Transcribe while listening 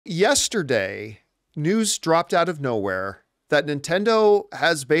Yesterday, news dropped out of nowhere that Nintendo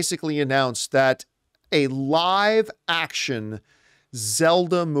has basically announced that a live action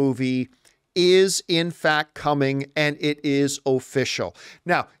Zelda movie is in fact coming, and it is official.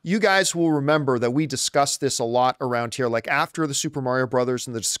 Now, you guys will remember that we discussed this a lot around here, like after the Super Mario Brothers,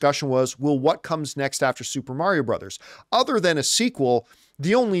 and the discussion was, well, what comes next after Super Mario Brothers? Other than a sequel,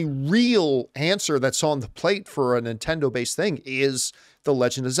 the only real answer that's on the plate for a Nintendo-based thing is The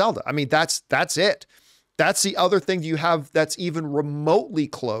Legend of Zelda. I mean, that's it. That's the other thing you have that's even remotely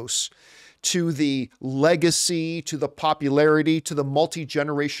close to the legacy, to the popularity, to the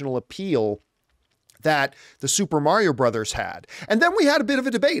multi-generational appeal that the Super Mario Brothers had. And then we had a bit of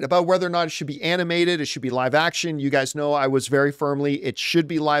a debate about whether or not it should be animated, it should be live action. You guys know I was very firmly, it should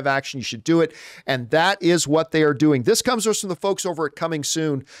be live action, you should do it. And that is what they are doing. This comes from the folks over at Coming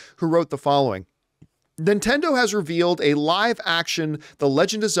Soon who wrote the following. Nintendo has revealed a live action The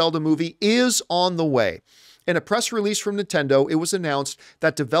Legend of Zelda movie is on the way. In a press release from Nintendo, it was announced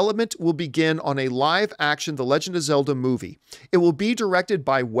that development will begin on a live-action The Legend of Zelda movie. It will be directed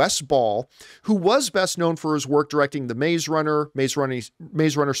by Wes Ball, who was best known for his work directing The Maze Runner, Maze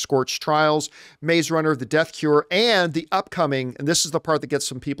Runner Scorched Trials, Maze Runner The Death Cure, and the upcoming, and this is the part that gets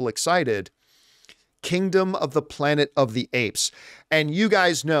some people excited, Kingdom of the Planet of the Apes. And you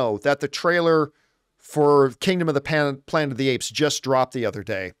guys know that the trailer for Kingdom of the Planet of the Apes just dropped the other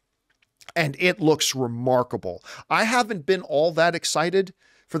day. And it looks remarkable. I haven't been all that excited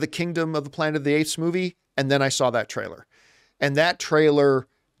for the Kingdom of the Planet of the Apes movie, and then I saw that trailer. And that trailer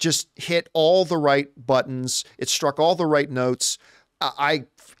just hit all the right buttons. It struck all the right notes. I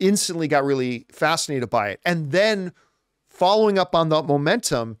instantly got really fascinated by it. And then following up on the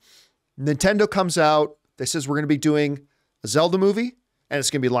momentum, Nintendo comes out. They says, we're going to be doing a Zelda movie, and it's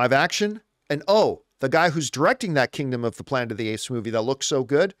going to be live action. And oh, the guy who's directing that Kingdom of the Planet of the Apes movie that looks so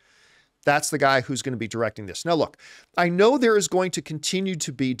good, that's the guy who's going to be directing this. Now, look, I know there is going to continue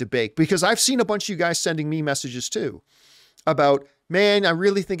to be debate because I've seen a bunch of you guys sending me messages too about, man, I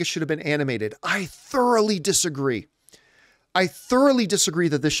really think it should have been animated. I thoroughly disagree. I thoroughly disagree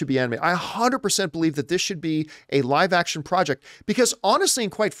that this should be animated. I 100% believe that this should be a live action project because honestly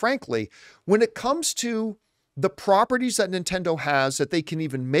and quite frankly, when it comes to the properties that Nintendo has that they can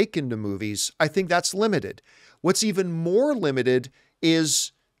even make into movies, I think that's limited. What's even more limited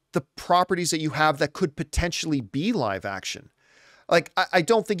is the properties that you have that could potentially be live action. Like, I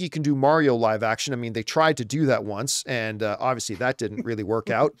don't think you can do Mario live action. I mean, they tried to do that once, and obviously that didn't really work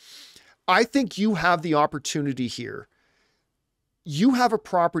out. I think you have the opportunity here. You have a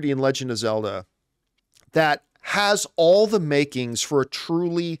property in Legend of Zelda that has all the makings for a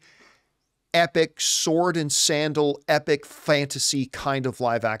truly epic sword and sandal, epic fantasy kind of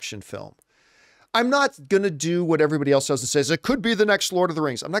live action film. I'm not going to do what everybody else does and says it could be the next Lord of the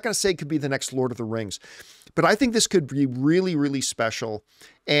Rings. I'm not going to say it could be the next Lord of the Rings, but I think this could be really, really special.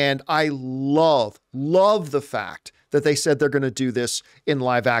 And I love the fact that they said they're going to do this in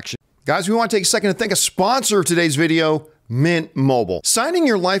live action. Guys, we want to take a second to thank a sponsor of today's video, Mint Mobile. Signing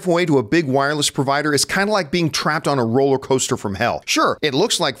your life away to a big wireless provider is kind of like being trapped on a roller coaster from hell. Sure, it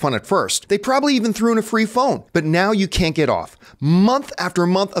looks like fun at first. They probably even threw in a free phone, but now you can't get off. Month after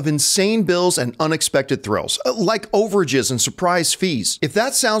month of insane bills and unexpected thrills, like overages and surprise fees. If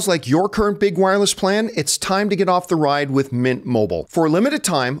that sounds like your current big wireless plan, it's time to get off the ride with Mint Mobile. For a limited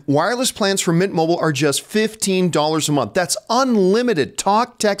time, wireless plans from Mint Mobile are just $15 a month. That's unlimited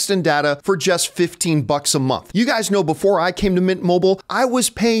talk, text, and data for just $15 a month. You guys know before I came to Mint Mobile, I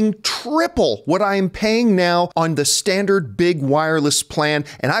was paying triple what I am paying now on the standard big wireless plan,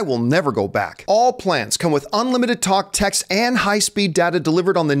 and I will never go back. All plans come with unlimited talk, text, and high-speed data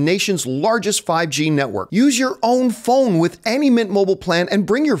delivered on the nation's largest 5G network. Use your own phone with any Mint Mobile plan and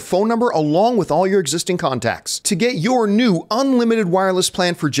bring your phone number along with all your existing contacts. To get your new unlimited wireless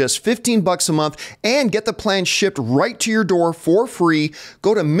plan for just $15 a month and get the plan shipped right to your door for free,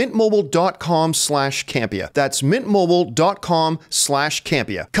 go to mintmobile.com/Campea. That's mintmobile.com/Campea.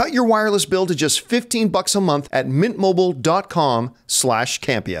 Cut your wireless bill to just $15 a month at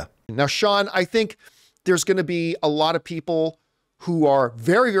mintmobile.com/Campea. Now, Sean, I think there's going to be a lot of people who are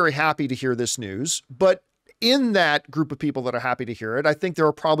very, very happy to hear this news, but in that group of people that are happy to hear it, I think there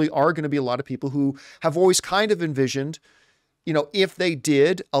are probably going to be a lot of people who have always kind of envisioned, you know, if they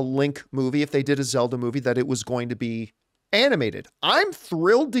did a Link movie, if they did a Zelda movie, that it was going to be animated. I'm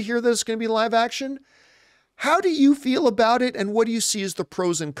thrilled to hear that it's going to be live action. How do you feel about it? And what do you see as the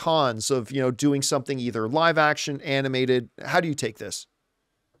pros and cons of, you know, doing something either live action, animated? How do you take this?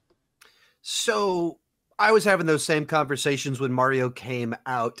 So I was having those same conversations when Mario came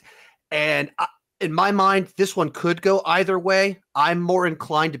out, and in my mind, this one could go either way. I'm more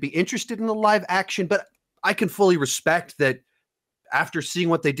inclined to be interested in the live action, but I can fully respect that after seeing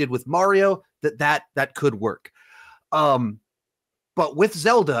what they did with Mario, that could work. But with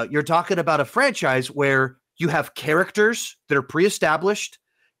Zelda, you're talking about a franchise where you have characters that are pre-established.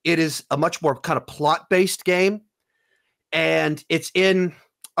 It is a much more kind of plot-based game, and it's in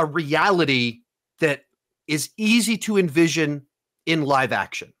a reality that is easy to envision in live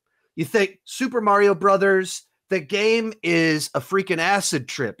action. You think Super Mario Brothers, the game is a freaking acid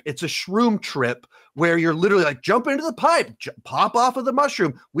trip. It's a shroom trip where you're literally like, jump into the pipe, pop off of the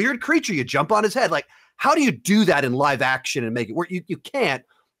mushroom, weird creature, you jump on his head. Like, how do you do that in live action and make it work? You can't.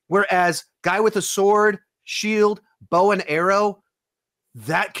 Whereas guy with a sword, shield, bow and arrow,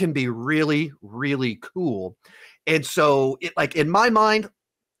 that can be really, really cool. And so like in my mind,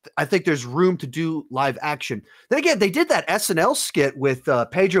 I think there's room to do live action. Then again, they did that SNL skit with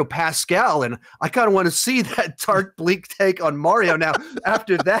Pedro Pascal, and I kind of want to see that dark, bleak take on Mario now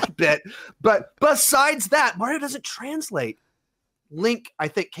after that bit. But besides that, Mario doesn't translate. Link, I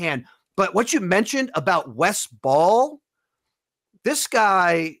think, can. But what you mentioned about Wes Ball, this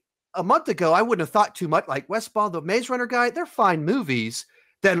guy, a month ago, I wouldn't have thought too much. Like Wes Ball, the Maze Runner guy, they're fine movies.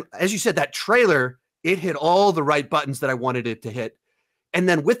 Then, as you said, that trailer, it hit all the right buttons that I wanted it to hit. And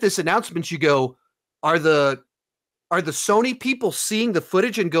then with this announcement, you go, are the Sony people seeing the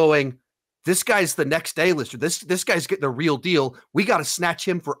footage and going, this guy's the next A-lister. This guy's getting the real deal. We got to snatch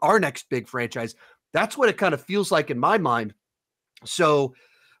him for our next big franchise. That's what it kind of feels like in my mind. So,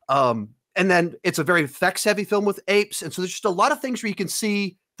 and then it's a very effects-heavy film with apes. And so there's just a lot of things where you can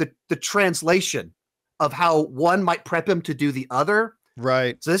see the translation of how one might prep him to do the other.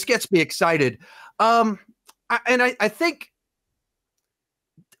 Right. So this gets me excited. I think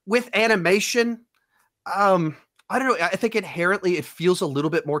with animation, I don't know. I think inherently it feels a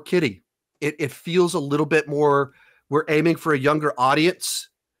little bit more kiddie. It feels a little bit more, we're aiming for a younger audience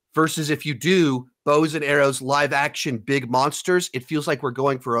versus if you do bows and arrows, live action, big monsters, it feels like we're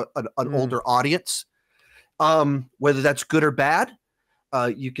going for an older audience. Whether that's good or bad,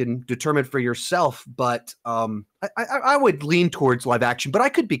 you can determine for yourself. But I would lean towards live action, but I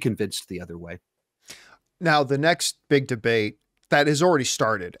could be convinced the other way. Now, the next big debate that has already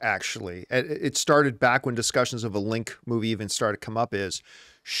started, actually, it started back when discussions of a Link movie even started to come up, is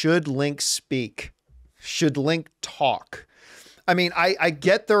should Link speak? Should Link talk? I mean, I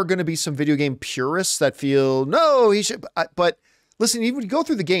get there are going to be some video game purists that feel, no, he should, but listen, even when you go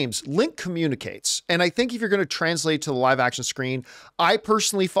through the games, Link communicates. And I think if you're going to translate to the live action screen, I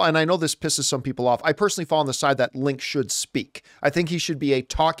personally fall, and I know this pisses some people off, I personally fall on the side that Link should speak. I think he should be a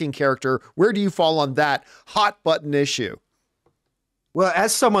talking character. Where do you fall on that hot button issue? Well,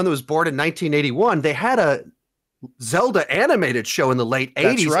 as someone that was born in 1981, they had a Zelda animated show in the late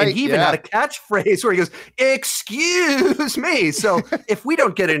 80s. Right, and he even had a catchphrase where he goes, excuse me. So if we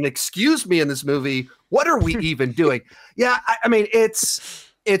don't get an excuse me in this movie, what are we even doing? Yeah, I mean, it's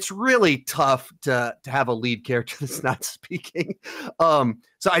really tough to have a lead character that's not speaking.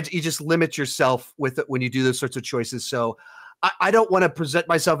 You just limit yourself with it when you do those sorts of choices. So I don't want to present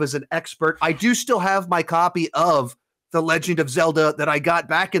myself as an expert. I do still have my copy of The Legend of Zelda that I got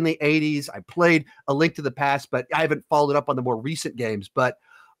back in the 80s. I played A Link to the Past, but I haven't followed up on the more recent games. But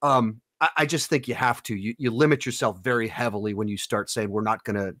I just think you have to. You limit yourself very heavily when you start saying we're not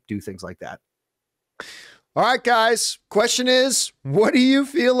going to do things like that. All right, guys. Question is, what do you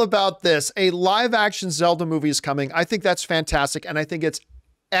feel about this? A live action Zelda movie is coming. I think that's fantastic. And I think it's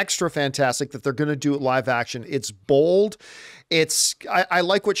extra fantastic that they're going to do it live action. It's bold. I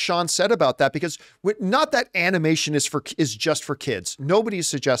like what Sean said about that, because not that animation is just for kids. Nobody is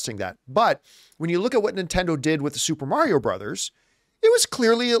suggesting that. But when you look at what Nintendo did with the Super Mario Brothers, it was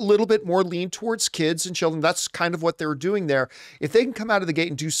clearly a little bit more lean towards kids and children. That's kind of what they were doing there. If they can come out of the gate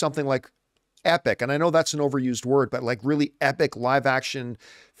and do something like epic, and I know that's an overused word, but like really epic live action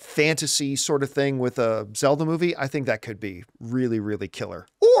fantasy sort of thing with a Zelda movie, I think that could be really, really killer.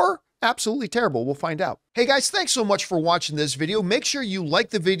 Or absolutely terrible. We'll find out. Hey guys, thanks so much for watching this video. Make sure you like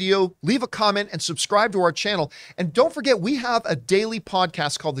the video, leave a comment, and subscribe to our channel. And don't forget, we have a daily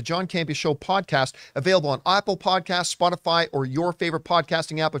podcast called the John Campea Show podcast, available on Apple Podcasts, Spotify, or your favorite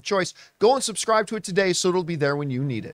podcasting app of choice. Go and subscribe to it today so it'll be there when you need it.